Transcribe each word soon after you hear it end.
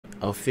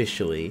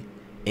officially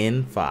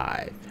in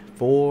 5,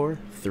 4,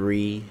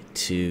 3,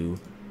 2,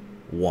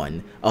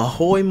 1.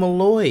 Ahoy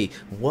Maloy!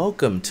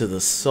 Welcome to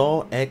the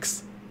Saw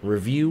X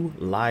review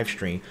live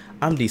stream.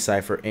 I'm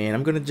Decipher, and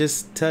I'm gonna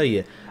just tell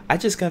you, I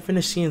just got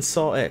finished seeing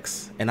Saw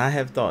X, and I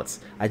have thoughts.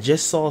 I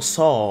just saw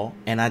Saw,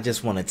 and I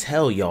just want to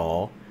tell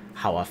y'all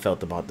how I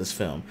felt about this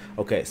film.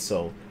 Okay,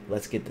 so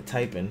let's get to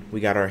typing. We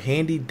got our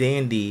handy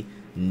dandy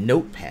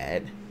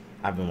notepad.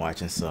 I've been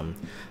watching some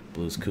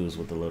Blue's Clues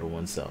with the little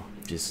one, so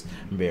just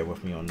bear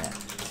with me on that.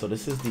 So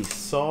this is the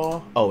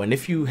Saw. Oh, and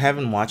if you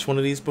haven't watched one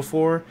of these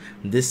before,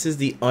 this is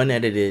the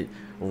unedited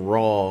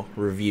raw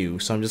review.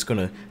 So I'm just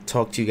gonna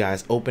talk to you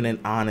guys open and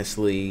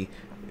honestly.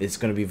 It's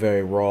gonna be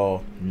very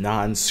raw,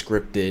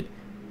 non-scripted,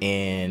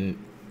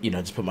 and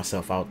just put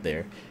myself out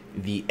there.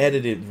 The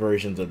edited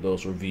versions of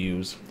those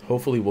reviews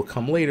hopefully will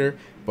come later,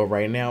 but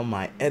right now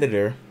my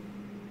editor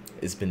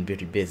has been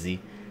pretty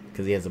busy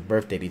because he has a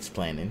birthday he's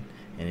planning.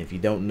 And if you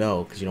don't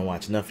know, because you don't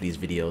watch enough of these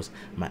videos,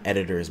 my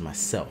editor is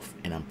myself,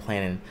 and I'm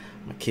planning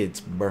my kid's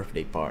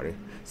birthday party.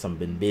 So I've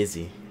been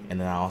busy,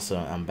 and then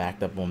I'm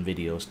backed up on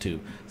videos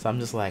too. So I'm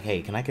just like,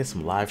 hey, can I get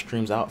some live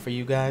streams out for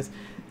you guys?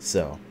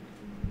 So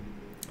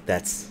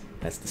that's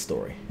the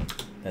story.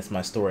 That's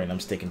my story, and I'm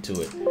sticking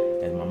to it,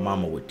 as my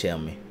mama would tell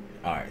me.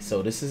 All right,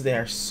 so this is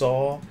their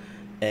Saw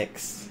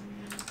X,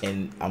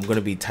 and I'm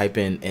gonna be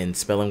typing and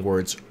spelling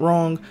words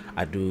wrong.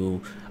 I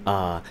do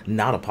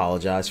not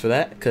apologize for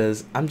that,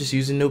 because I'm just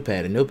using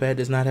Notepad, and Notepad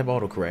does not have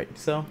autocorrect,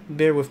 so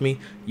bear with me.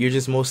 You're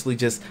just mostly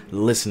just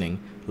listening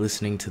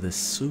to the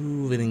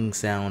soothing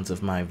sounds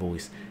of my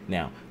voice.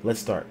 Now let's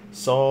start.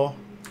 Saw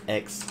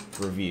X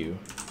review.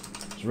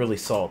 It's really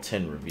Saw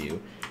 10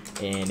 review,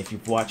 and if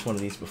you've watched one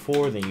of these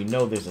before, then you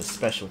know there's a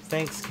special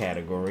thanks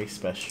category.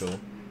 Special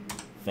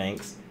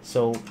thanks.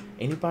 So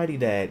anybody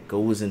that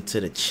goes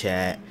into the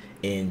chat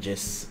and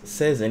just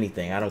says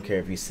anything, I don't care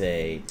if you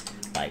say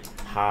like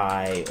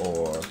hi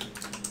or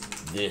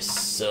this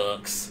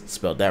sucks,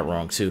 spelled that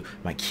wrong too.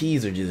 My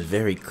keys are just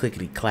very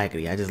clickety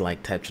clackety. I just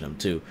like touching them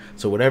too.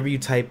 So whatever you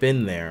type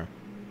in there,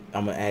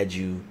 I'm gonna add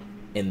you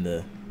in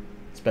the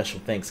special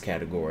thanks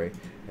category.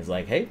 It's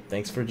like, hey,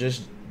 thanks for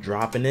just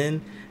dropping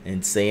in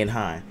and saying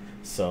hi.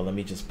 So let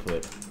me just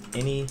put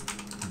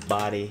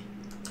anybody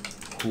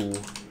who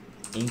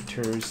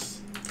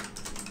enters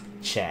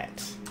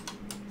chat.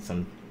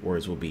 Some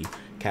words will be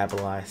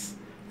capitalized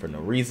for no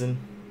reason,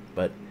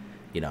 but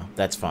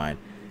that's fine.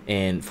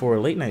 And for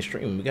a late night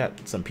stream, we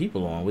got some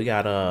people on. We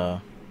got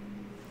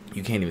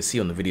you can't even see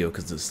on the video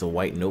because it's the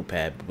white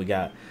notepad, but we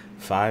got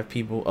 5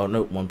 people. Oh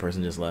no, 1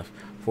 person just left.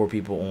 4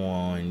 people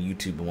on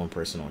YouTube and 1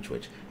 person on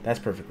Twitch. That's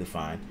perfectly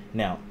fine.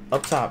 Now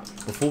up top,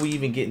 before we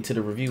even get into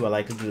the review, I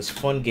like to do this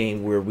fun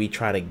game where we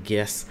try to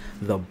guess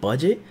the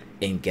budget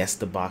and guess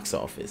the box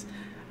office.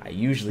 I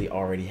usually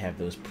already have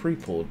those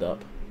pre-pulled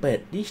up,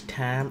 but this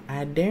time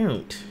I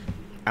don't.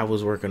 I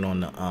was working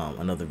on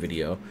another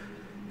video,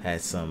 had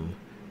some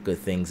good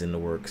things in the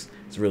works.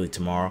 It's really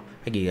tomorrow.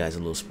 I give you guys a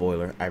little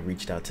spoiler. I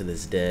reached out to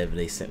this dev.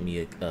 They sent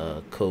me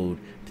a code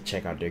to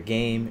check out their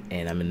game,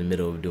 and I'm in the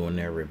middle of doing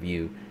their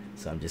review.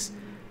 So I'm just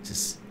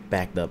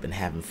backed up and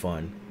having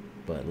fun.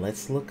 But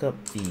let's look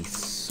up the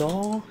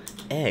Saw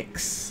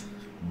X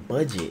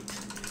budget.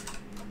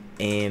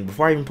 And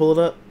before I even pull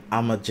it up,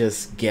 I'ma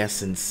just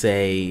guess and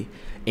say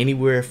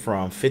anywhere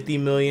from 50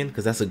 million,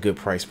 because that's a good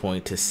price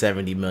point, to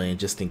 70 million,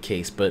 just in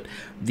case. But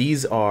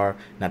these are,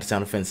 not to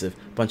sound offensive,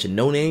 a bunch of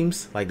no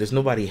names. Like there's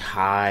nobody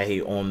high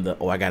on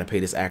the I gotta pay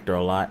this actor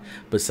a lot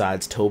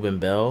besides Tobin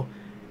Bell,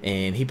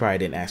 and he probably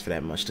didn't ask for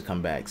that much to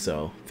come back.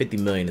 So 50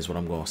 million is what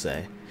I'm gonna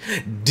say.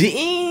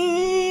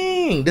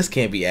 Dang, this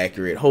can't be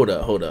accurate. Hold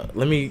up.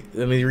 Let me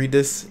read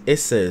this. It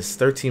says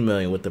 13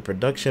 million with the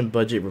production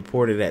budget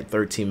reported at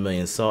 13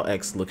 million. Saw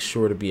X looks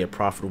sure to be a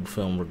profitable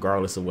film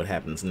regardless of what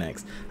happens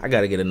next. I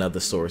gotta get another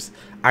source.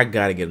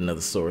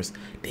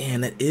 Damn,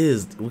 that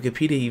is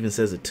Wikipedia even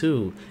says it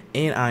too,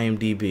 and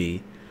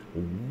IMDb.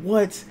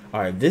 What?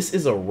 All right, this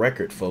is a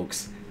record,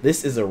 folks.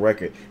 This is a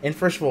record. And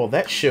first of all,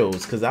 that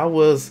shows, because I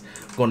was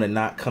gonna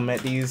not come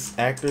at these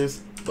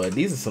actors, but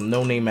these are some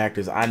no-name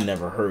actors I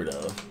never heard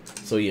of.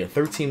 So yeah,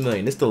 13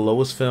 million. This is the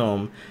lowest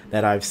film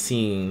that I've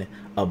seen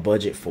a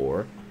budget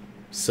for.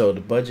 So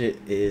the budget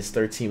is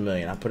 13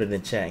 million. I put it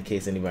in chat in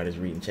case anybody's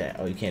reading chat.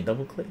 Oh, you can't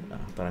double click? Oh,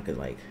 I thought I could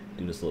like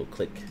do this little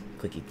clicky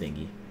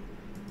thingy.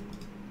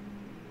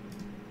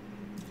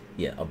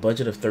 Yeah, a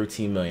budget of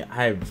 13 million.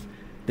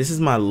 This is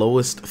my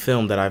lowest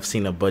film that I've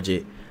seen a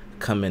budget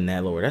come in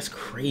that lower. That's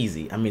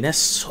crazy. I mean, that's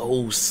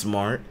so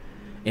smart.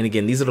 And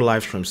again, these are the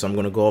live streams, so I'm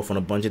going to go off on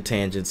a bunch of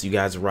tangents. You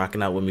guys are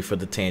rocking out with me for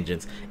the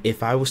tangents.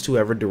 If I was to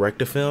ever direct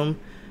a film,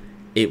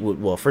 it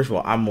would, well, first of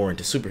all, I'm more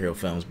into superhero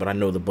films, but I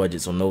know the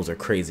budgets on those are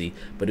crazy,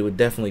 but it would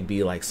definitely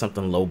be like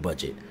something low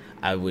budget.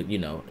 I would,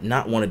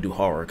 not want to do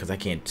horror because I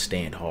can't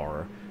stand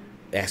horror.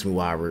 Ask me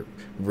why I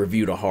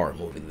reviewed a horror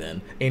movie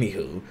then.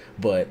 Anywho,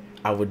 but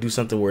I would do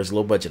something where it's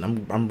low budget.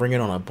 I'm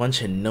bringing on a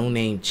bunch of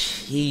no-name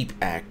cheap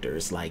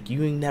actors. Like,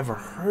 you ain't never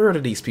heard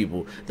of these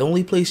people. The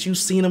only place you've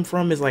seen them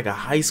from is like a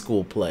high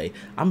school play.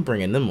 I'm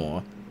bringing them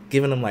on.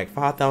 giving them like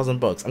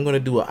 $5,000. I'm gonna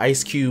do an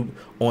Ice Cube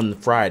on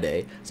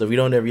Friday. So if you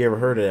don't ever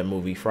heard of that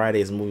movie,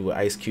 Friday is a movie with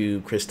Ice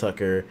Cube, Chris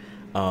Tucker,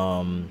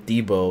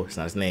 Debo, it's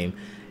not his name,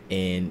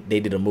 and they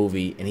did a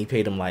movie, and he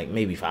paid him like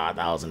maybe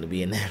 $5,000 to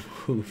be in that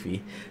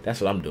movie. That's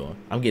what I'm doing.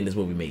 I'm getting this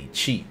movie made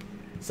cheap.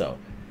 So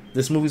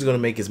this movie's gonna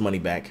make his money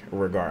back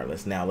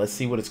regardless. Now let's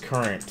see what its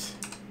current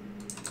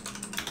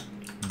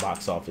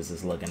box office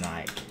is looking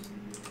like.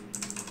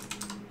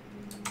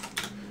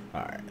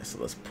 Alright, so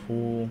let's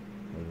pull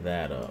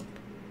that up.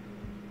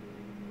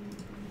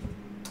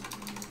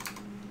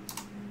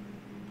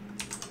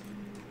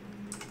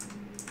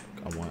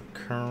 I want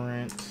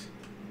current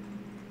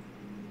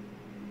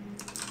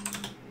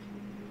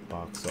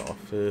box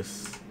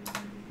office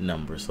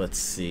numbers. Let's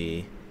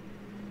see.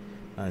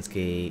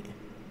 Lionsgate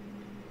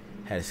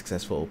had a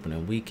successful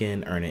opening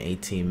weekend, earning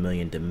 18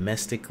 million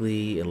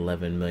domestically,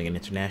 11 million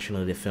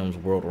internationally. The film's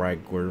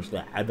worldwide gross.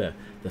 The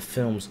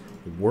film's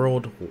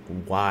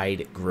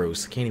worldwide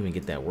gross. Can't even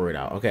get that word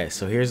out. Okay,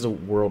 so here's the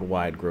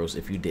worldwide gross.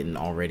 If you didn't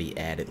already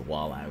add it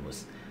while I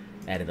was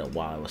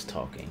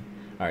talking.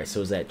 All right,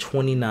 so it's at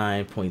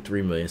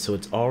 29.3 million. So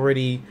it's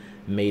already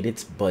made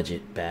its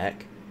budget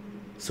back.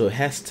 So it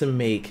has to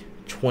make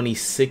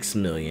 26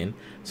 million.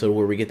 So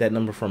where we get that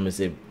number from is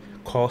it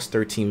cost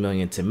 13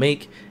 million to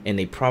make, and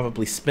they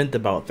probably spent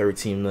about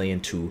 13 million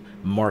to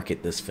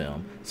market this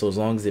film. So as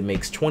long as it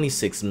makes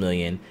 26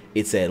 million,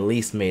 it's at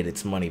least made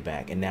its money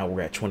back. And now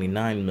we're at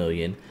 29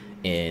 million,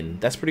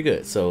 and that's pretty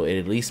good. So it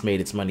at least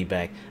made its money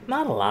back.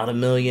 Not a lot of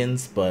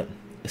millions, but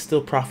it's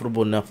still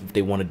profitable enough. If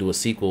they want to do a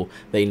sequel,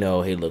 they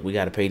know, hey, look, we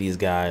got to pay these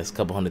guys a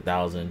couple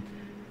 $100,000,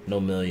 no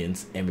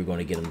millions, and we're going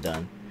to get them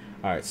done.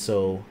 All right,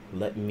 so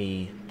let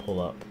me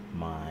pull up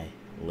my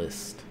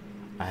list.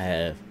 I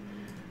have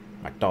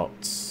my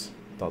thoughts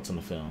on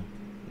the film.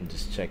 I'm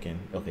just checking.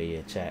 Okay,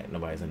 yeah, chat.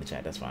 Nobody's in the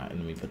chat. That's fine. And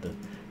let me put the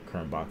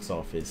current box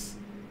office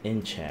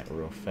in chat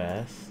real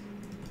fast,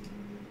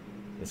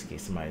 just in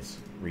case somebody's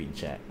reading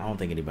chat. I don't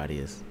think anybody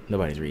is.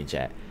 Nobody's reading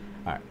chat.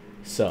 All right.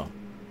 So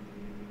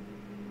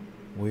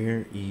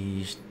where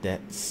is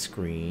that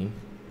screen?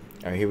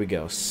 All right, here we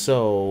go.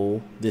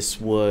 So this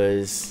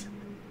was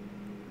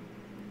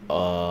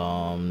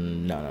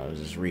no, I was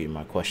just reading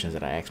my questions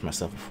that I asked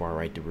myself before I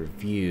write the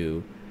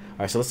review. All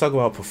right, so let's talk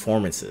about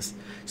performances.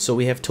 So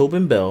we have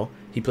Tobin Bell.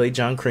 He played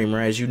John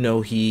Kramer. As you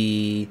know,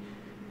 he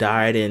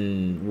died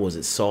in, was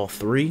it Saw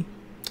 3?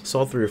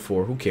 Saw 3 or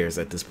 4, who cares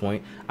at this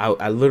point?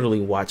 I literally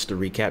watched the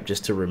recap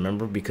just to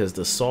remember, because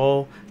the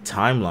Saw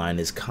timeline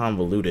is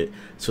convoluted.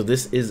 So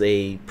this is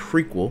a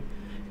prequel.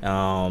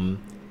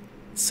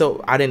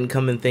 So I didn't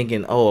come in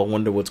thinking, oh, I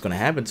wonder what's going to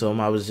happen to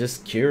him. I was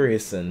just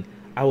curious, and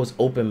I was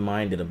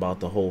open-minded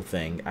about the whole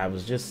thing. I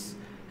was just,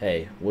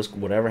 hey,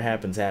 whatever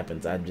happens,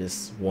 happens. I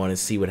just want to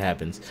see what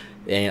happens.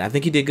 And I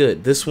think he did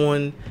good. This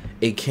one,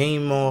 it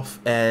came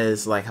off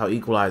as like how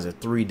Equalizer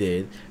 3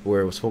 did,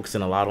 where it was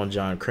focusing a lot on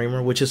John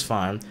Kramer, which is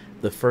fine.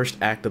 The first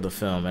act of the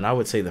film, and I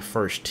would say the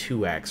first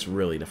 2 acts,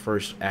 really, the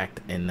first act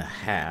and a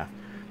half.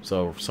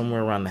 So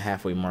somewhere around the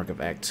halfway mark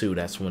of Act 2,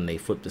 that's when they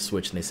flipped the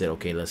switch and they said,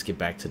 okay, let's get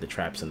back to the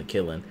traps and the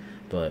killing.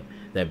 But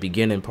that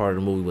beginning part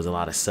of the movie was a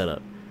lot of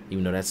setup,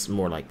 even though that's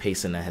more like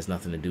pacing, that has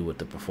nothing to do with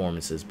the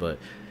performances. But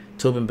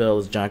Tobin Bell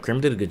as John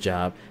Kramer did a good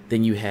job.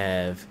 Then you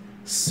have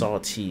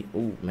Salty.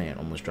 Oh man,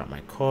 almost dropped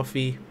my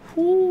coffee.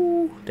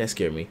 Whoo, that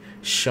scared me.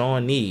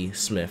 Shawnee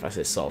Smith. I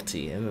said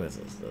Salty, and it was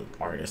an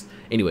artist.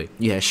 Anyway,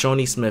 you had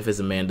Shawnee Smith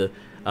as Amanda.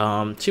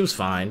 She was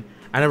fine.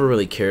 I never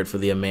really cared for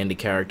the Amanda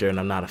character, and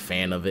I'm not a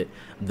fan of it.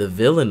 The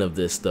villain of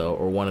this, though,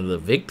 or one of the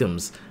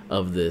victims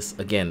of this,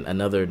 again,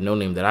 another no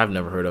name that I've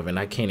never heard of, and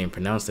I can't even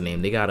pronounce the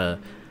name. They got a,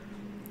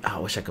 I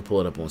wish I could pull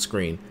it up on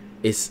screen.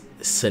 It's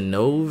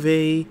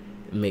Sinove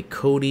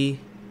McCody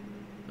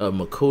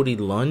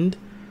Lund.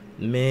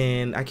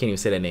 Man, I can't even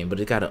say that name, but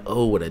it got an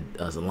O with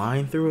a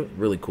line through it.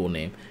 Really cool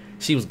name.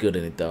 She was good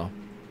in it, though.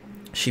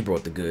 She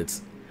brought the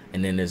goods.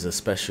 And then there's a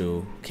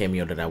special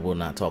cameo that I will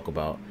not talk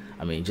about.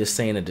 I mean, just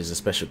saying that there's a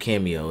special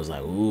cameo is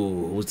like,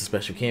 ooh, who's the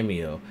special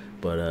cameo?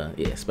 But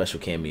yeah, special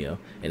cameo.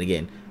 And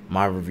again,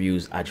 my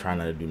reviews, I try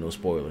not to do no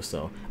spoilers.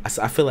 So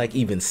I feel like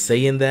even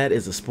saying that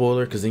is a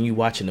spoiler, because then you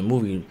watching the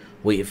movie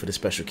waiting for the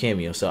special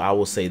cameo. So I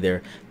will say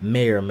there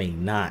may or may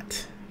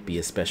not be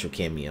a special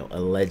cameo,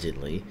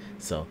 allegedly.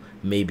 So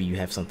maybe you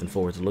have something to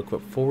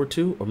look forward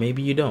to, or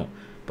maybe you don't.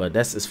 But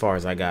that's as far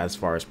as I got as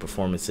far as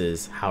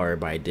performances, how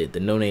everybody did.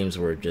 The no names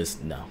were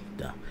just no.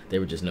 They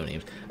were just no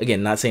names.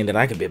 Again, not saying that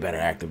I could be a better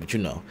actor, but you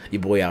know,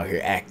 your boy out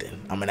here acting.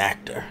 I'm an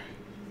actor.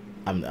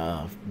 I'm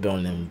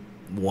building in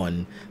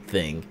one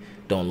thing.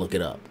 Don't look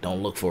it up.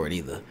 Don't look for it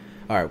either.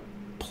 All right,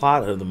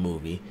 plot of the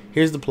movie.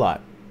 Here's the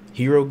plot.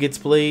 Hero gets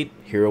played.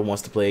 Hero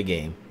wants to play a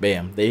game.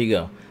 Bam. There you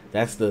go.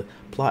 That's the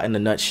plot in a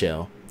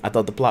nutshell. I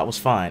thought the plot was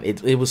fine.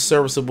 It was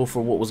serviceable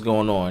for what was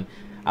going on.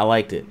 I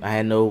liked it. I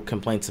had no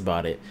complaints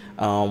about it.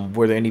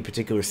 Were there any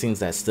particular scenes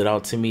that stood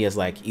out to me as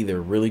like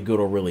either really good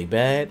or really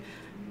bad?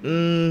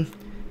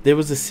 There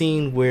was a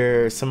scene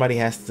where somebody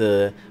has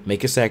to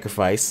make a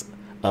sacrifice,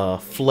 a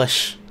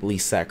fleshly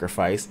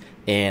sacrifice,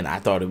 and I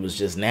thought it was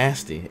just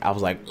nasty. I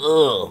was like,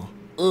 ugh,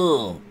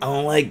 ugh, I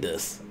don't like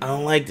this. I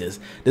don't like this.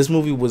 This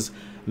movie was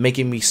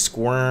making me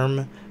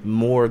squirm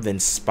more than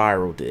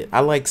Spiral did. I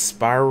like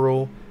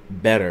Spiral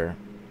better,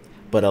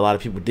 but a lot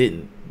of people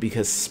didn't,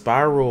 because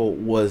Spiral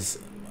was,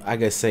 I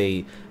guess,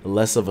 say,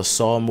 less of a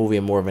Saw movie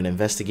and more of an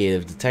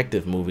investigative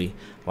detective movie.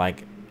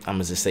 Like, I'm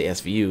gonna just say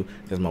SVU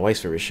because my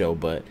wife's favorite show,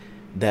 but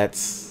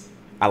that's,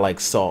 I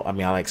like Saw. I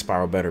mean, I like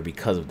Spiral better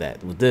because of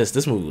that. With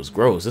this movie was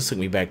gross. This took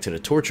me back to the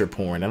torture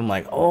porn, and I'm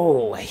like,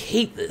 oh, I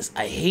hate this.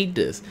 I hate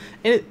this.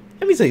 And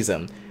let me tell you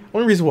something.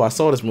 One reason why I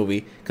saw this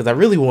movie, because I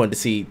really wanted to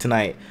see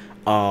tonight,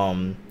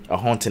 A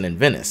Haunting in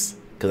Venice,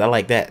 because I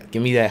like that.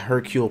 Give me that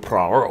Hercule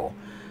Poirot.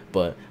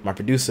 But my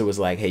producer was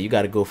like, hey, you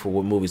got to go for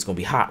what movie's going to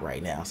be hot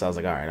right now. So I was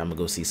like, all right, I'm going to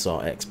go see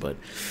Saw X, but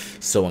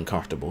so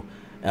uncomfortable.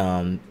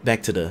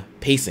 Back to the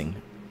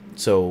pacing.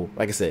 So,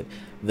 like I said,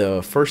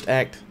 the first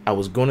act, I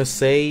was going to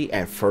say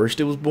at first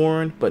it was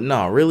boring, but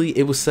no, really,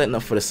 it was setting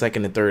up for the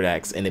second and third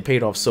acts, and it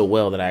paid off so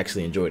well that I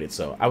actually enjoyed it.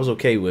 So I was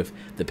okay with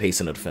the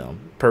pacing of the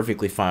film.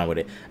 Perfectly fine with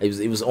it.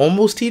 It was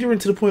almost teetering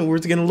to the point where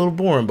it's getting a little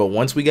boring, but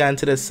once we got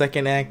into the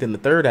second act and the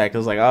third act, I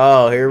was like,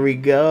 oh, here we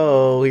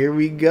go,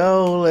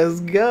 let's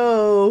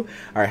go. All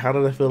right, how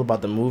did I feel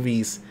about the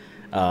movie's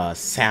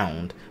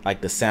sound, like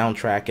the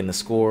soundtrack and the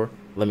score?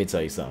 Let me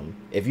tell you something.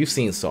 If you've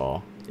seen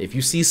Saw, if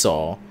you see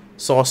Saw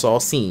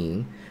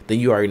scene, then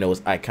you already know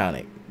it's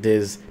iconic.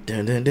 There's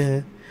dun dun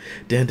dun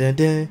dun dun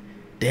dun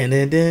dun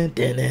dun dun dun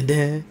dun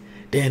dun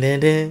dun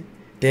dun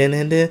dun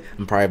dun dun.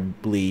 I'm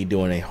probably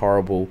doing a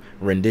horrible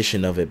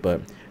rendition of it,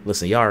 but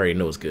listen, y'all already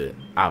know it's good.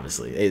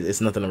 Obviously,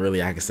 it's nothing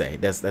really I can say.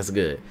 That's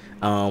good.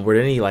 Were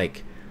there any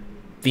like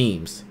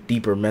themes,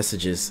 deeper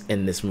messages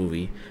in this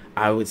movie?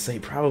 I would say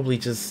probably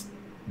just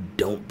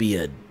don't be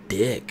a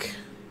dick.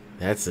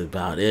 That's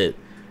about it.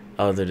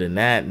 Other than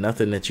that,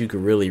 nothing that you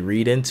could really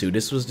read into.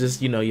 This was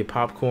just, you know, your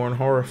popcorn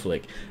horror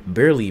flick.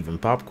 Barely even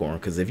popcorn,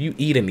 because if you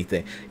eat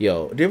anything,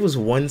 yo, there was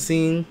one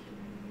scene,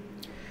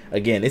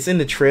 again, it's in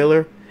the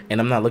trailer,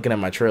 and I'm not looking at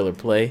my trailer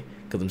play,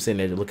 because I'm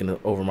sitting there looking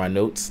over my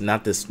notes.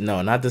 Not this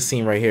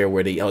scene right here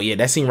where oh yeah,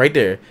 that scene right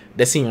there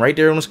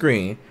on the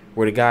screen,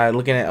 where the guy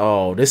looking at,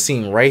 oh, this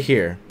scene right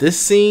here. This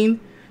scene,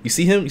 you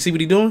see him? You see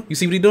what he doing? You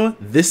see what he doing?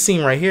 This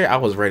scene right here, I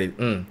was ready.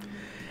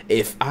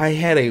 If I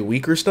had a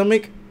weaker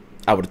stomach,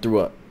 I would have threw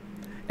up.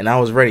 And I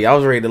was ready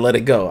to let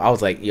it go. I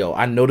was like, yo,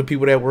 I know the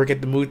people that work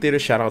at the movie theater.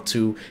 Shout out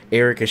to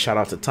Eric and shout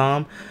out to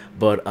Tom.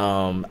 But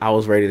I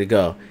was ready to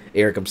go.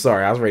 Eric, I'm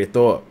sorry. I was ready to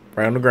throw up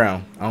right on the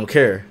ground. I don't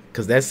care.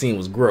 Because that scene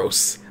was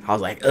gross. I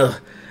was like,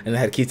 ugh. And I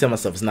had to keep telling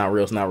myself, it's not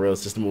real. It's not real.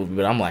 It's just a movie.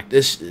 But I'm like,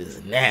 this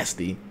is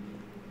nasty.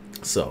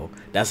 So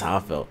that's how I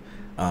felt.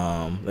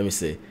 Let me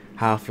see.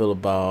 How I feel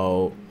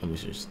about, let me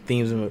see,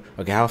 themes.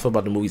 Okay, how I feel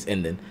about the movie's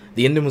ending.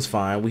 The ending was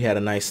fine. We had a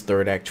nice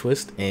third act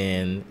twist,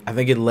 and I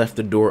think it left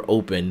the door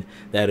open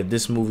that if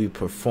this movie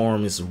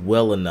performs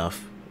well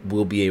enough,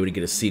 we'll be able to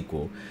get a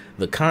sequel.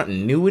 The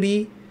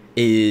continuity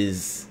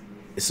is,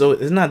 so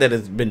it's not that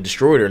it's been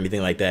destroyed or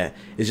anything like that.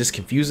 It's just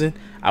confusing.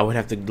 I would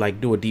have to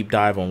like do a deep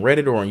dive on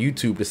Reddit or on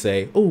YouTube to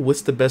say, oh,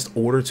 what's the best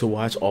order to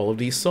watch all of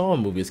these Saw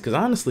movies? Because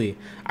honestly,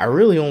 I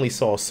really only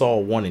saw Saw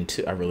 1 and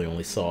 2. I really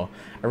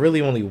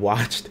only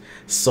watched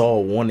Saw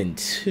 1 and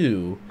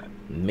 2,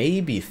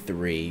 maybe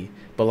 3,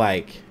 but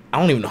like, I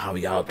don't even know how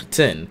we got up to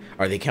 10.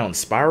 Are they counting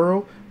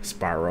Spyro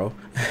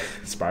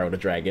the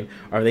Dragon?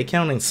 Are they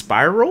counting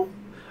Spiral?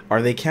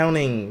 Are they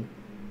counting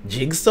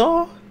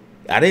Jigsaw?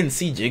 I didn't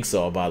see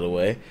Jigsaw, by the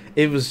way.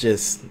 It was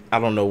just, I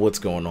don't know what's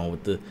going on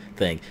with the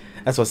thing.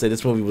 That's why I said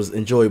this movie was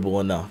enjoyable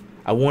enough.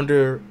 I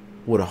wonder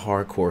what a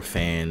hardcore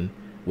fan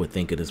would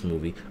think of this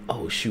movie.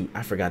 Oh shoot,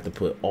 I forgot to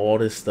put all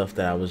this stuff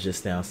that I was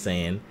just now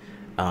saying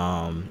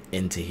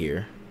into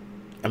here.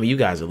 I mean, you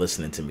guys are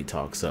listening to me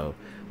talk, so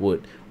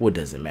what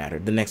does it matter?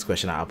 The next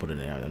question, I'll put it in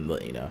there and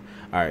let you know.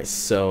 All right,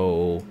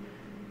 so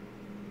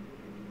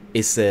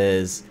it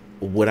says,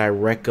 would I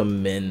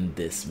recommend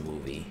this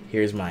movie?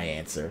 Here's my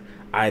answer.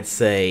 I'd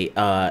say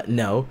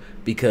no,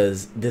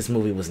 because this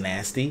movie was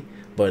nasty.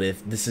 But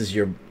if this is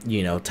your,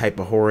 you know, type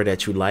of horror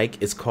that you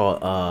like, it's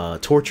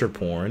called torture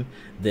porn,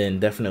 then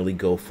definitely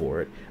go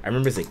for it. I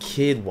remember as a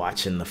kid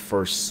watching the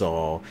first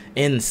Saw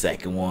and the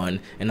second one,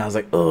 and I was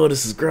like, oh,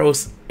 this is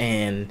gross,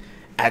 and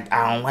I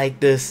don't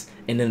like this.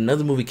 And then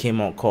another movie came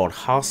out called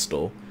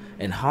Hostel,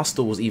 and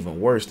Hostel was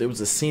even worse. There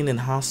was a scene in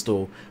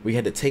Hostel where you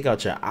had to take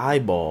out your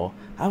eyeball.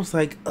 I was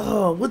like,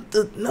 oh, what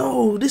the,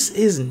 no, this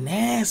is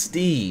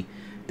nasty.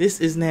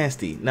 This is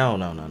nasty. No.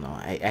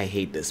 I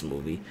hate this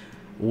movie.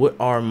 What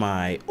are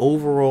my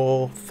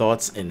overall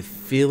thoughts and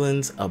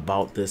feelings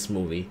about this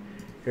movie?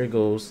 Here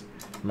goes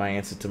my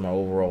answer to my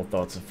overall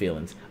thoughts and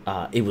feelings.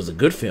 It was a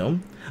good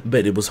film,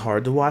 but it was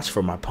hard to watch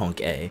for my punk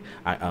A.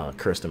 I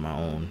cursed in my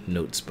own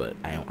notes, but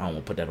I don't want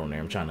to put that on there.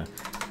 I'm trying to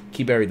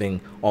keep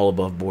everything all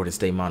above board and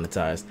stay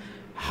monetized.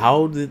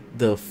 How did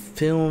the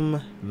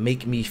film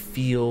make me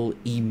feel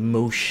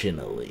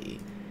emotionally?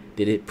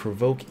 Did it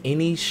provoke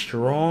any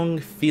strong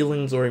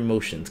feelings or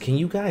emotions? Can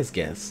you guys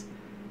guess?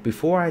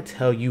 Before I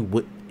tell you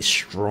what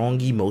strong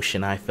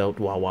emotion I felt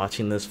while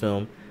watching this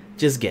film,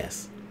 just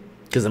guess.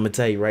 Because I'm going to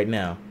tell you right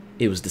now,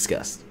 it was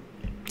disgust.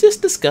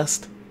 just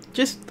disgust.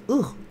 Just,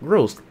 ugh,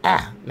 gross.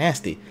 Ah,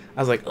 nasty.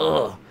 I was like,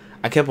 ugh.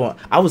 I kept on.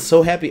 I was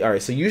so happy. All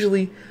right, so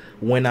usually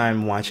when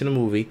I'm watching a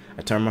movie,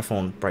 I turn my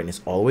phone brightness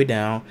all the way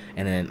down,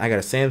 and then I got a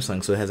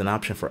Samsung, so it has an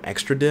option for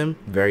extra dim.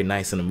 Very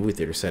nice in the movie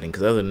theater setting,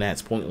 because other than that,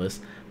 it's pointless,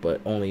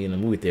 but only in the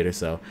movie theater.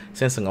 So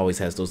Samsung always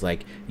has those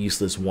like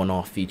useless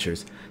one-off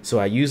features. So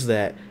I use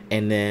that,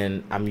 and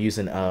then I'm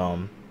using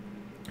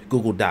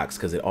Google Docs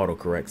because it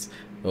autocorrects.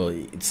 Well,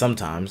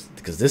 sometimes,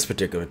 because this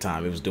particular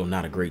time it was doing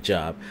not a great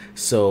job.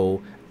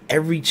 So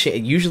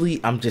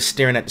usually I'm just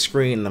staring at the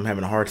screen and I'm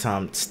having a hard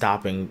time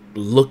stopping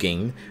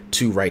looking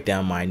to write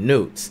down my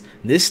notes.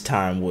 This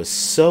time was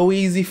so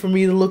easy for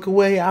me to look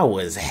away. I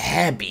was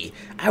happy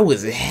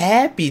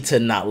to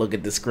not look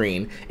at the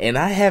screen, and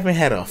I haven't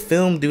had a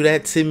film do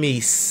that to me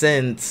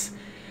since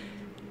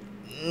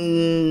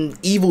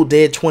Evil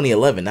Dead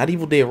 2011. Not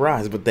Evil Dead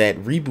Rise, but that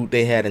reboot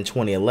they had in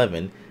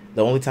 2011.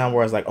 The only time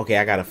where I was like, okay,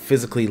 I gotta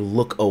physically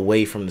look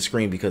away from the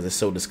screen because it's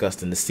so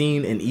disgusting. The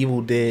scene in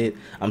Evil Dead,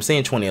 I'm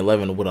saying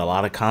 2011 with a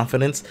lot of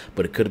confidence,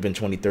 but it could have been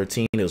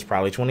 2013. It was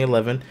probably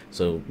 2011.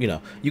 So, you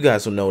know, you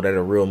guys will know that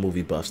are real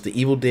movie buffs. The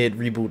Evil Dead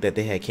reboot that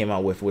they had came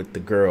out with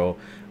the girl,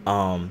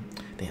 I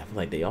feel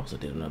like they also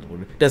did another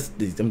one.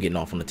 I'm getting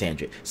off on a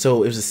tangent.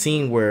 So it was a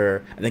scene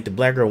where I think the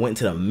black girl went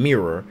into the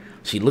mirror.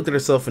 She looked at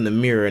herself in the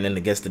mirror, and then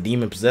I guess the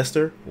demon possessed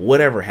her.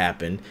 Whatever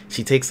happened,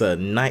 she takes a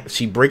knife.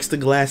 She breaks the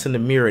glass in the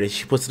mirror, and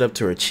she puts it up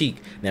to her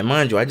cheek. Now,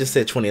 mind you, I just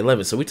said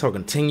 2011, so we're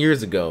talking 10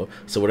 years ago.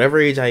 So whatever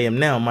age I am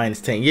now,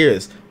 minus 10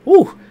 years.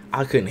 Whew,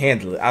 I couldn't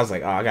handle it. I was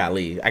like, oh, I gotta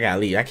leave.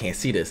 I can't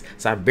see this.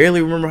 So I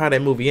barely remember how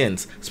that movie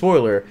ends.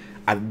 Spoiler.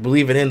 I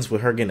believe it ends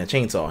with her getting a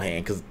chainsaw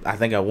hand, because I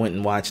think I went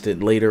and watched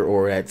it later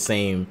or at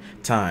same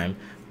time.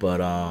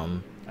 But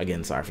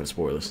again, sorry for the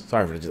spoilers.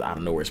 Sorry for the just out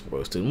of nowhere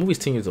spoilers too. The movie's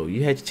 10 years old.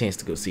 You had your chance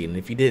to go see it, and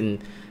if you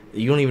didn't,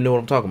 you don't even know what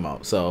I'm talking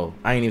about. So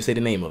I ain't even say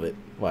the name of it.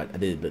 What I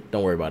did, but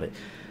don't worry about it.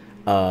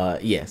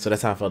 Yeah. So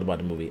that's how I felt about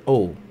the movie.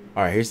 Oh,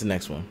 all right. Here's the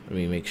next one. Let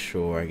me make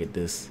sure I get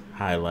this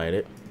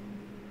highlighted.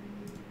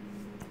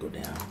 Go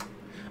down.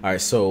 All right.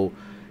 So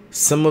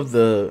some of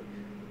the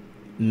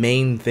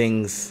main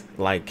things,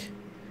 like,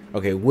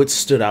 okay, what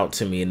stood out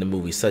to me in the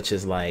movie, such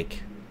as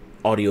like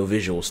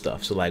audio-visual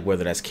stuff. So like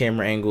whether that's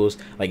camera angles,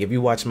 like if you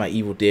watch my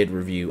Evil Dead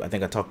review, I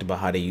think I talked about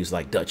how they use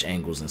like Dutch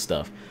angles and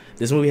stuff.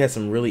 This movie has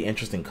some really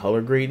interesting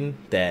color grading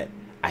that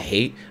I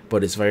hate,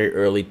 but it's very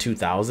early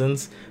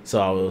 2000s.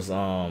 So I was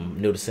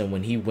noticing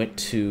when he went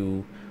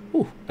to,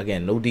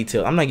 again, no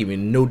detail. I'm not giving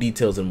you no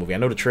details in the movie. I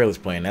know the trailer's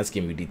playing, that's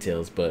giving me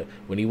details, but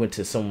when he went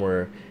to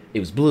somewhere, it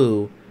was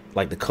blue,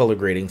 like the color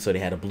grading, so they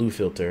had a blue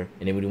filter,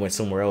 and then when he went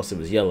somewhere else, it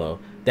was yellow.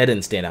 That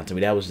didn't stand out to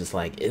me. That was just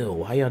like, ew,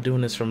 why y'all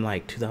doing this from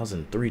like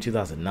 2003,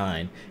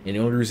 2009? And the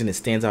only reason it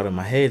stands out in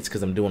my head is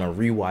because I'm doing a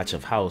rewatch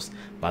of House.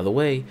 By the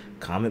way,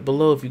 comment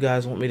below if you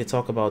guys want me to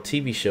talk about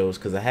TV shows,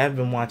 because I have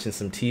been watching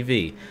some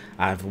TV.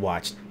 I've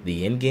watched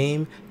The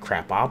Endgame,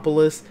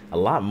 Crapopolis, a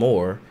lot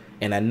more.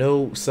 And I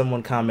know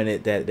someone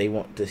commented that they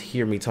want to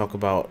hear me talk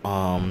about,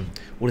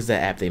 what is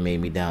that app they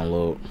made me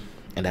download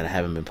and that I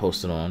haven't been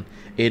posted on?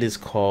 It is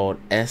called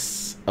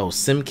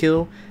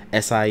Simkill,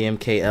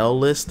 SIMKL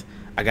list.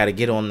 I got to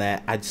get on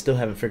that. I still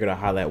haven't figured out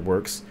how that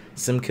works.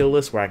 Simkill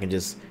list, where I can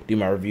just do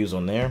my reviews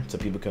on there so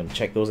people can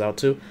check those out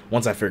too.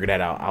 Once I figure that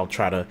out, I'll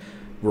try to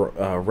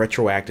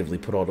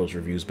retroactively put all those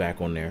reviews back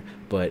on there.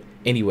 But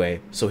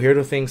anyway, so here are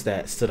the things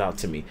that stood out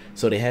to me.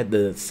 So they had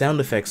the sound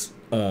effects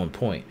on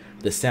point.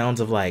 The sounds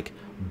of like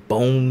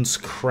bones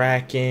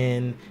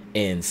cracking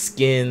and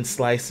skin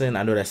slicing.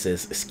 I know that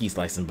says ski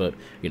slicing, but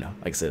you know,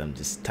 like I said, I'm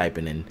just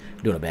typing and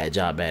doing a bad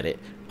job at it.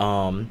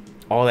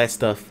 All that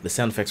stuff, the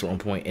sound effects were on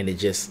point, and it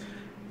just,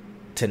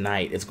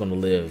 tonight it's going to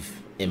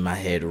live in my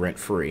head rent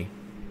free.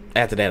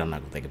 After that, I'm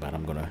not going to think about it.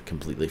 I'm going to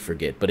completely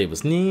forget, but it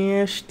was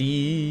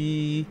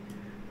nasty.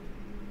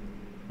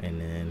 And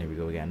then there we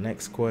go. We got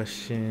next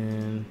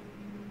question,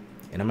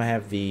 and I'm going to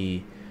have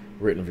the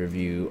written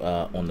review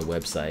on the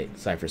website,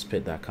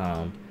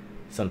 cypherspit.com,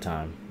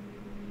 sometime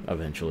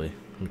eventually.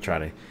 I'm going to try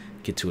to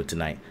get to it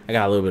tonight. I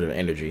got a little bit of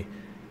energy,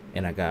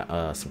 and I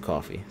got some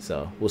coffee,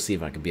 so we'll see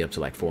if I can be up to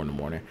like 4 in the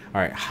morning.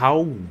 All right, how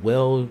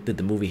well did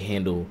the movie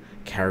handle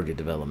character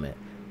development?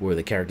 Were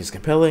the characters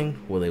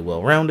compelling? Were they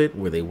well-rounded?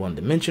 Were they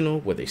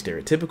one-dimensional? Were they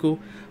stereotypical?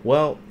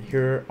 Well,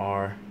 here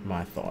are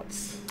my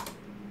thoughts.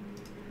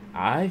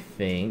 I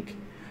think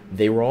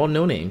they were all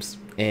no-names,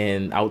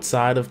 and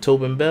outside of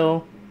Tobin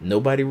Bell,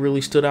 nobody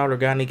really stood out or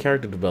got any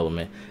character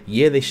development.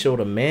 Yeah, they showed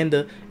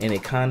Amanda, and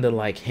it kind of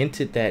like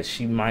hinted that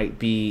she might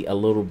be a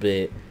little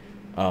bit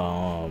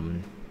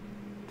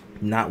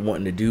not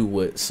wanting to do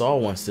what Saul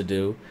wants to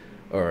do,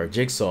 or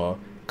Jigsaw,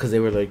 because they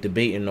were like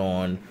debating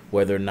on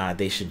whether or not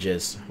they should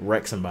just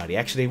wreck somebody.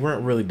 Actually, they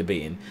weren't really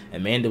debating.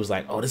 Amanda was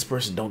like, oh, this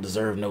person don't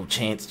deserve no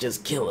chance,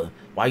 just kill her.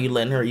 Why are you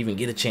letting her even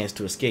get a chance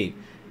to escape?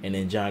 And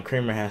then John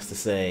Kramer has to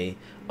say,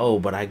 oh,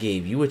 but I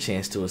gave you a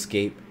chance to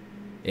escape.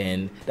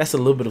 And that's a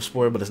little bit of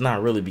spoiler, but it's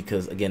not really,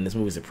 because again, this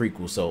movie's a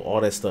prequel, so all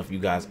that stuff you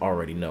guys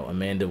already know.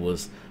 Amanda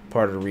was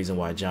part of the reason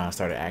why John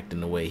started acting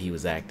the way he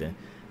was acting.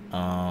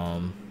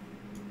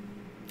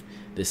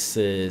 This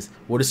says,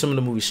 what are some of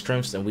the movie's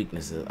strengths and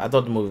weaknesses? I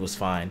thought the movie was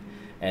fine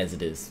as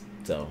it is.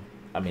 So,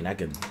 I mean, I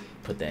could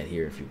put that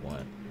here if you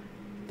want.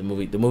 The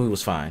movie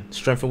was fine.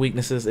 Strength and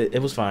weaknesses,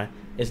 it was fine.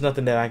 It's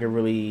nothing that I could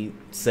really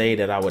say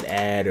that I would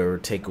add or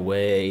take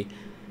away.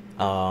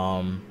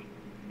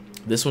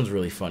 This one's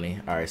really funny.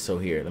 All right, so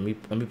here, let me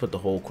put the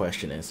whole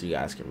question in so you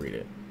guys can read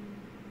it.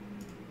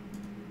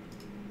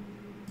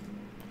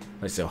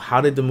 So how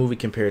did the movie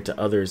compare to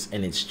others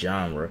in its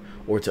genre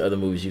or to other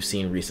movies you've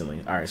seen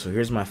recently? All right, so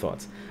here's my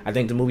thoughts. I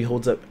think the movie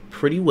holds up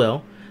pretty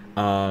well.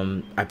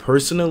 I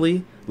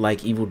personally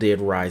like Evil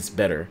Dead Rise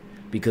better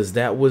because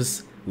that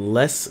was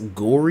less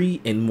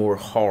gory and more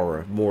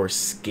horror, more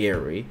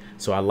scary.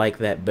 So I like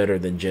that better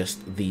than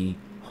just the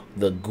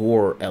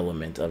gore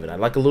element of it. I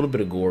like a little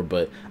bit of gore,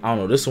 but I don't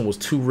know, this one was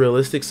too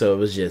realistic, so it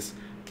was just,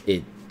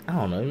 I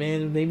don't know,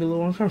 man, it made me a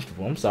little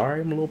uncomfortable. I'm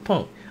sorry, I'm a little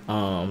punk.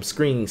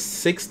 Scream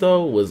 6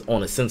 though was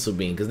on a sensible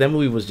beam because that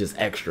movie was just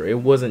extra. It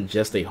wasn't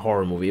just a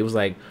horror movie. It was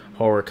like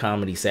horror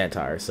comedy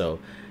satire. So,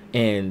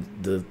 and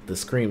the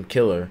Scream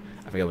killer,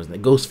 I forget what his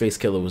name, Ghostface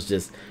Killer, was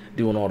just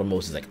doing all the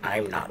motions like,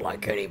 I'm not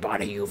like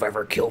anybody you've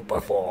ever killed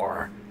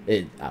before.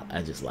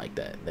 I just like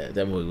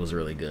that movie was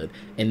really good.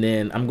 And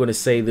then I'm gonna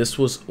say this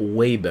was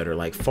way better,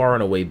 like far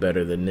and away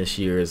better than this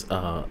year's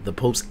The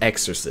Pope's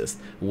Exorcist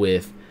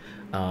with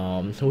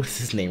what's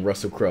his name,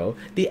 Russell Crowe.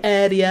 The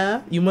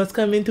area, you must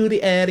come into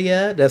the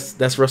area.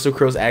 That's Russell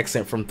Crowe's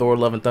accent from Thor: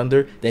 Love and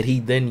Thunder that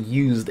he then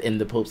used in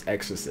The Pope's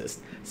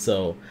Exorcist.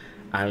 So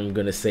I'm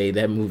gonna say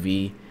that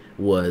movie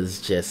was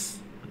just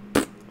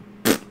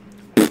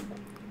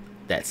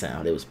that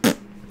sound. It was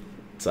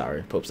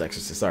sorry, Pope's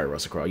Exorcist. Sorry,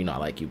 Russell Crowe. You know I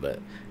like you, but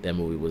that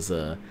movie was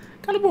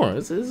kind of boring.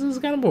 It was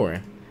kind of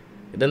boring.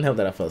 It doesn't help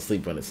that I fell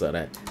asleep on it, so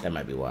that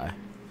might be why.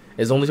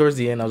 It's only towards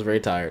the end. I was very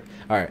tired.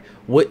 All right,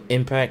 what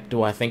impact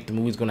do I think the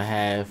movie's gonna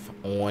have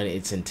on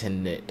its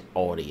intended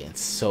audience?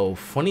 So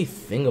funny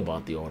thing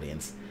about the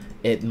audience,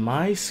 at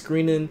my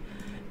screening,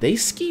 they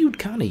skewed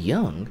kind of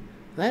young.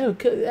 I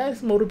had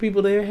some older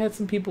people there. Had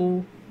some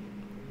people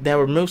that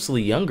were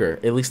mostly younger.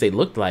 At least they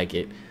looked like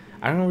it.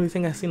 I don't really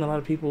think I've seen a lot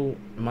of people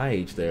my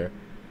age there.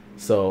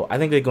 So I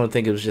think they're going to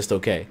think it was just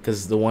okay.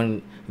 Because the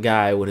one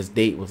guy with his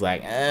date was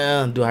like,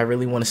 do I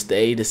really want to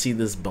stay to see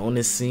this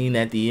bonus scene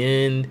at the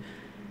end?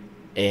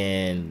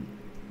 And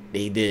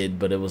they did,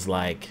 but it was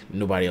like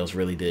nobody else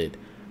really did.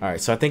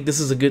 Alright, so I think this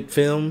is a good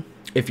film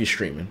if you're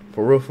streaming.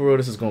 For real,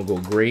 this is going to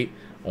go great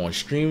on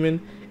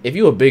streaming. If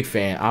you're a big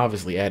fan,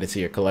 obviously add it to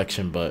your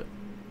collection. But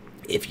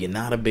if you're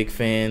not a big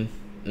fan,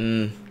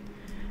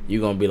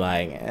 you're going to be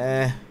like,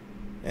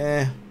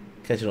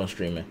 catch it on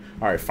streaming.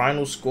 Alright,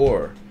 final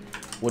score.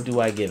 What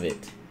do I give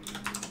it?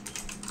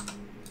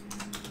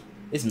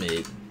 It's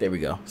mid. There we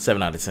go.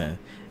 7 out of 10.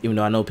 Even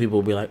though I know people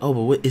will be like, oh,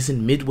 but what,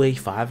 isn't Midway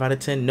 5 out of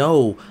 10?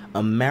 No.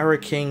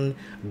 American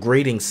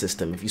grading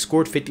system. If you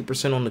scored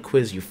 50% on the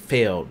quiz, you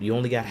failed. You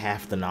only got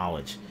half the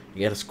knowledge.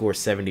 You got to score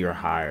 70 or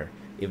higher.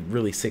 It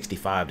really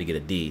 65 to get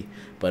a D.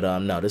 But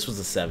no, this was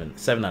a 7.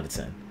 7 out of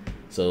 10.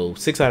 So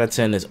 6 out of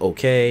 10 is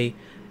okay.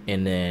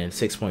 And then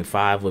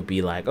 6.5 would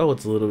be like, oh,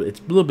 it's a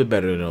little bit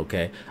better than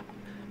okay.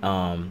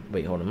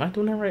 Wait, hold on, am I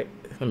doing that right?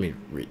 Let me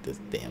read this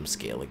damn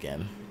scale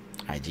again.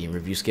 IGN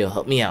review scale,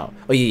 help me out.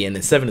 Oh yeah, and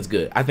then 7 is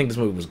good. I think this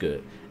movie was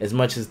good. As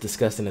much as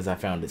disgusting as I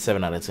found it,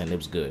 7 out of 10, it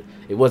was good.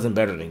 It wasn't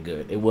better than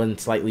good. It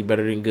wasn't slightly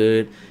better than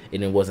good,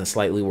 and it wasn't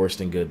slightly worse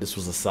than good. This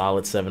was a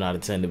solid 7 out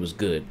of 10. It was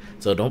good.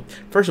 So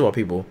first of all,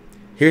 people,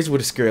 here's where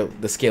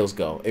the scales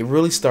go. It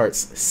really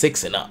starts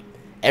 6 and up.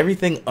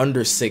 Everything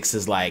under 6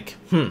 is like,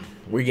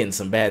 we're getting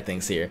some bad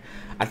things here.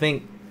 I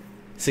think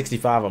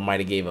 65 I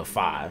might have gave a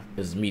 5. It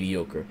was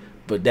mediocre.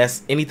 But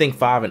that's anything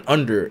 5 and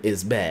under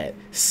is bad.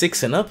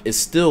 6 and up is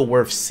still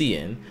worth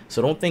seeing.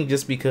 So don't think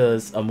just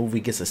because a movie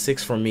gets a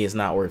 6 from me it's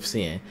not worth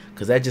seeing.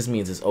 Because that just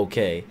means it's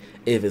okay.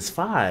 If it's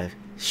 5,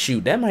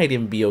 shoot, that might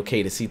even be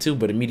okay to see too.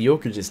 But a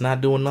mediocre is just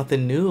not doing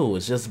nothing new.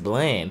 It's just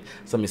bland.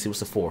 So let me see, what's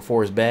the 4?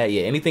 4 is bad.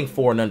 Yeah, anything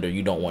 4 and under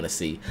you don't want to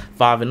see.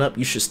 5 and up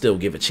you should still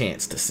give a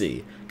chance to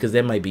see. Because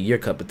that might be your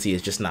cup of tea.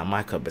 It's just not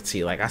my cup of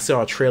tea. Like I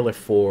saw a trailer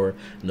for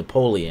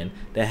Napoleon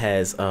that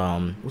has,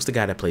 what's the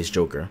guy that plays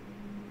Joker?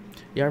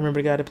 Y'all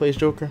remember the guy that plays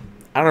Joker?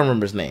 I don't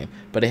remember his name,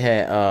 but it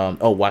had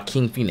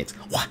Joaquin Phoenix.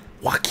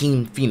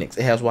 Joaquin Phoenix.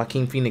 It has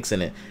Joaquin Phoenix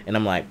in it, and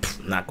I'm like,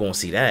 not gonna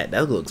see that.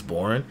 That looks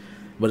boring,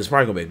 but it's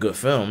probably gonna be a good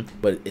film.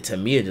 But to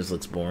me, it just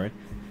looks boring.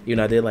 You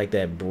know, I did like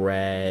that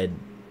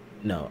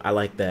I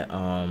like that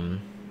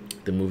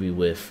the movie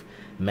with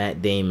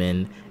Matt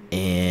Damon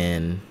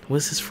and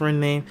what's his friend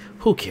name?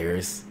 Who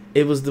cares?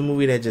 It was the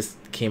movie that just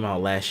came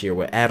out last year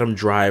with Adam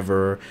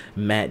Driver,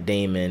 Matt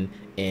Damon,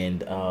 and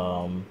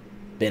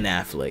Ben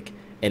Affleck.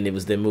 And it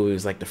was the movie. It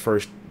was like the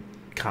first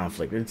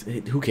conflict.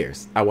 Who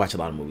cares? I watch a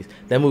lot of movies.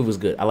 That movie was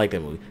good. I like that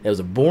movie. It was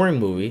a boring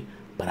movie,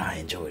 but I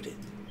enjoyed it.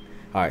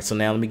 All right, so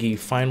now let me give you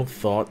final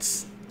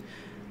thoughts.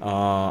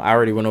 I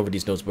already went over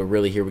these notes, but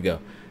really, here we go.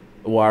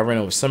 Well, I ran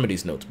over some of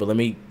these notes, but let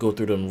me go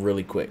through them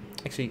really quick.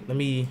 Actually, let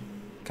me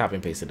copy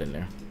and paste it in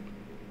there.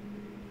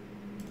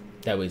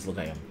 That way it looks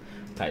like I'm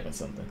typing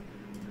something.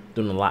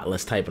 Doing a lot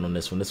less typing on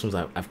this one. This one's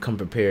I've come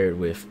prepared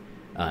with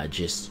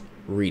just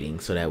reading,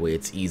 so that way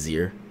it's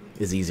easier.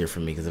 It's easier for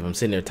me, because if I'm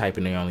sitting there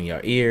typing it on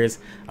your ears,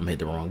 I'm gonna hit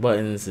the wrong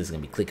buttons. It's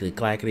gonna be clickety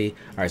clackety.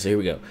 All right, so here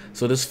we go.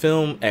 So this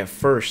film, at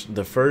first,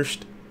 the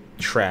first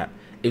trap,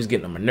 it was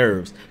getting on my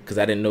nerves because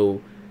I didn't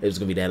know it was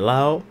gonna be that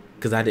loud,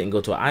 because I didn't go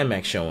to an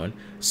IMAX showing.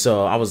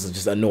 So I was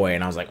just annoyed,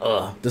 and I was like,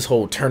 ugh, this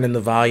whole turning the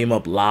volume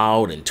up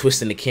loud and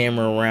twisting the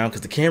camera around,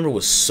 because the camera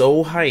was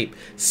so hype,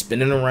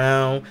 spinning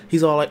around.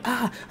 He's all like,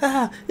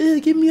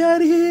 get me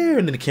out of here.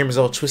 And then the camera's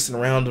all twisting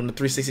around on the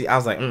 360. I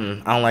was like, I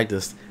don't like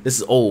this. This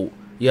is old.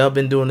 Y'all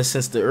been doing this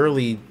since the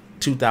early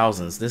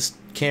 2000s. This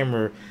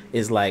camera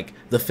is like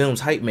the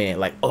film's hype man.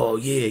 Like, oh,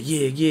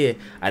 yeah.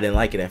 I didn't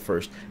like it at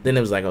first. Then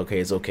it was like, okay,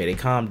 it's okay. They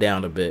calmed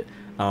down a bit.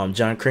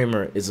 John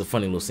Kramer is a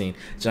funny little scene.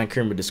 John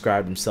Kramer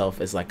described himself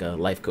as like a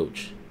life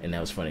coach, and that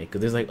was funny, because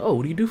they're like, oh,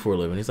 what do you do for a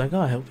living? He's like, oh,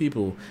 I help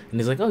people. And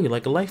he's like, oh, you're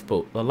like a life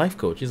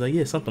coach. He's like,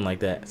 yeah, something like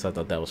that. So I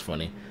thought that was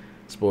funny.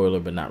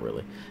 Spoiler, but not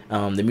really.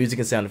 The music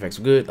and sound effects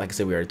were good. Like I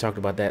said, we already talked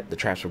about that. The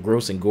traps were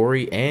gross and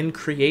gory and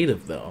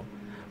creative, though,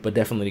 but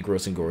definitely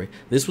gross and gory.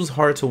 This was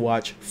hard to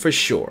watch for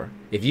sure.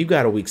 If you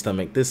got a weak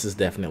stomach, this is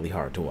definitely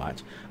hard to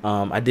watch.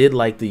 I did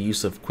like the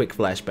use of quick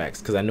flashbacks,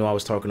 because I know I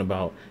was talking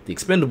about the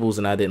Expendables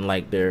and I didn't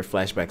like their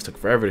flashbacks took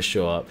forever to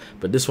show up,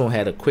 but this one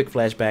had a quick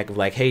flashback of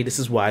like, hey, this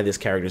is why this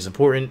character is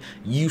important.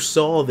 You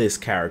saw this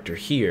character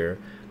here,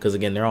 because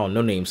again, they're all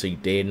no names, so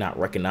they're not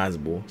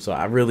recognizable. So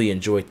I really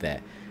enjoyed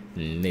that.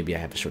 Maybe I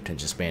have a short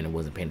attention span and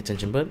wasn't paying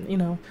attention, but you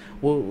know,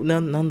 well,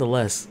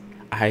 nonetheless,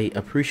 I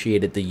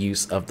appreciated the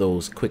use of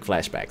those quick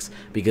flashbacks,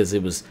 because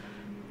it was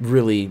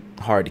really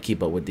hard to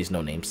keep up with these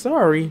no names.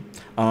 Sorry.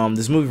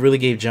 This movie really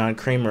gave John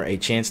Kramer a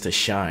chance to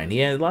shine. He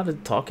had a lot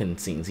of talking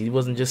scenes. He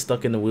wasn't just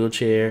stuck in the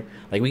wheelchair.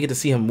 Like, we get to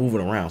see him moving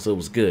around, so it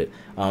was good.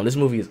 This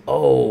movie is,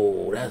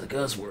 oh, that's a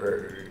cuss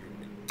word.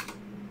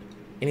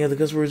 Any other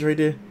cuss words right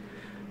there?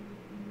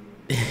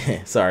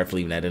 Sorry for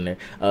leaving that in there.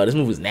 This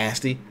movie was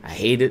nasty. I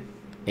hate it.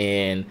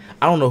 And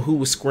I don't know who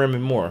was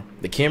squirming more,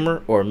 the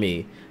camera or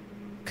me.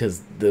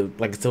 Because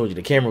like I told you,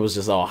 the camera was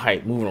just all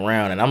hype, moving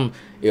around, and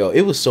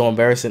it was so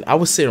embarrassing. I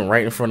was sitting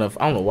right in front of,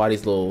 I don't know why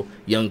these little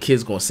young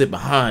kids gonna sit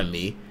behind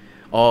me,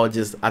 all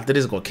just, I thought they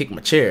was gonna kick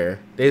my chair.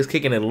 They was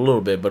kicking it a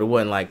little bit, but it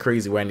wasn't like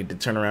crazy where I need to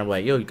turn around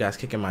like, yo, you guys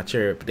kicking my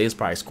chair. But they was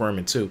probably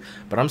squirming too.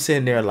 But I'm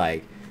sitting there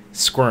like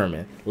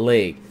squirming,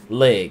 leg,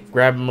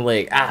 grabbing my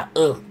leg,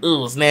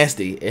 it's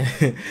nasty.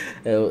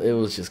 it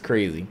was just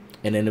crazy.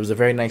 And then there was a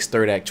very nice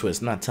third act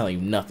twist. I'm not telling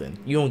you nothing.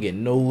 You don't get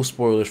no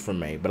spoilers from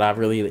me. But I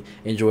really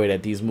enjoy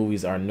that these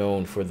movies are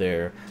known for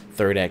their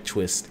third act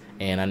twist.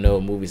 And I know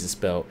movies is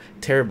spelled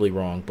terribly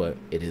wrong, but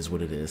it is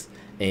what it is.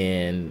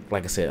 And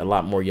like I said, a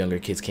lot more younger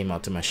kids came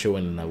out to my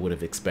showing than I would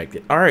have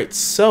expected. All right,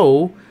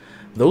 so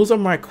those are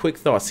my quick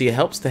thoughts. See, it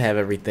helps to have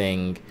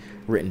everything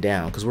written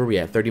down, because where are we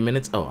at, 30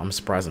 minutes? Oh, I'm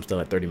surprised I'm still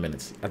at 30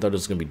 minutes. I thought it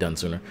was going to be done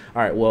sooner.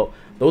 All right, well,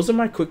 those are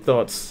my quick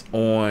thoughts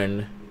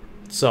on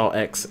Saw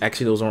X.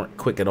 Actually, those aren't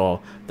quick at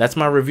all. That's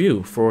my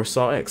review for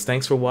Saw X.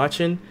 Thanks for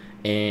watching,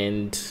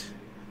 and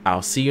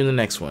I'll see you in the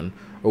next one.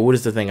 Or what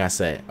is the thing I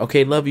said?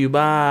 Okay, love you,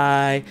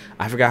 bye.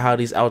 I forgot how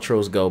these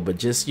outros go, but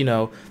just, you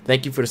know,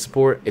 thank you for the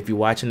support. If you're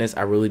watching this,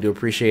 I really do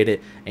appreciate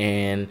it,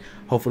 and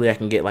hopefully I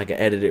can get like an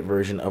edited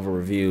version of a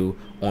review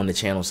on the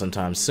channel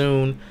sometime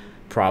soon.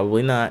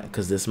 Probably not,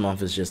 because this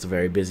month is just a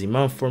very busy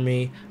month for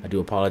me. I do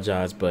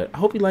apologize, but I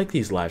hope you like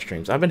these live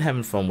streams. I've been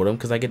having fun with them,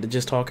 because I get to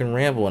just talk and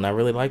ramble, and I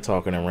really like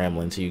talking and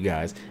rambling to you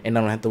guys. And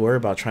I don't have to worry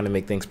about trying to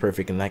make things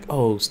perfect and like,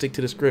 oh, stick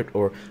to the script,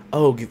 or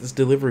oh, get this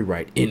delivery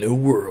right. In a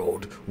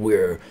world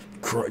where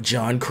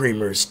John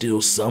Kramer is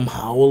still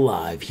somehow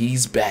alive,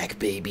 he's back,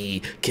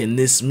 baby. Can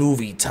this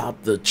movie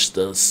top the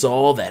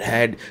Saw that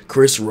had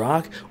Chris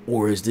Rock,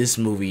 or is this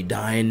movie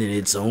dying in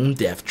its own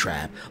death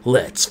trap?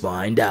 Let's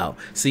find out.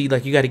 See,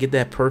 like, you got to get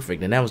that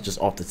perfect, and that was just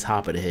off the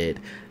top of the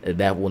head.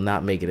 That will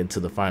not make it into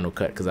the final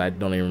cut, because I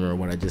don't even remember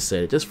what I just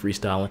said. Just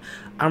freestyling.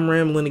 I'm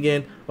rambling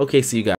again. Okay, see you guys.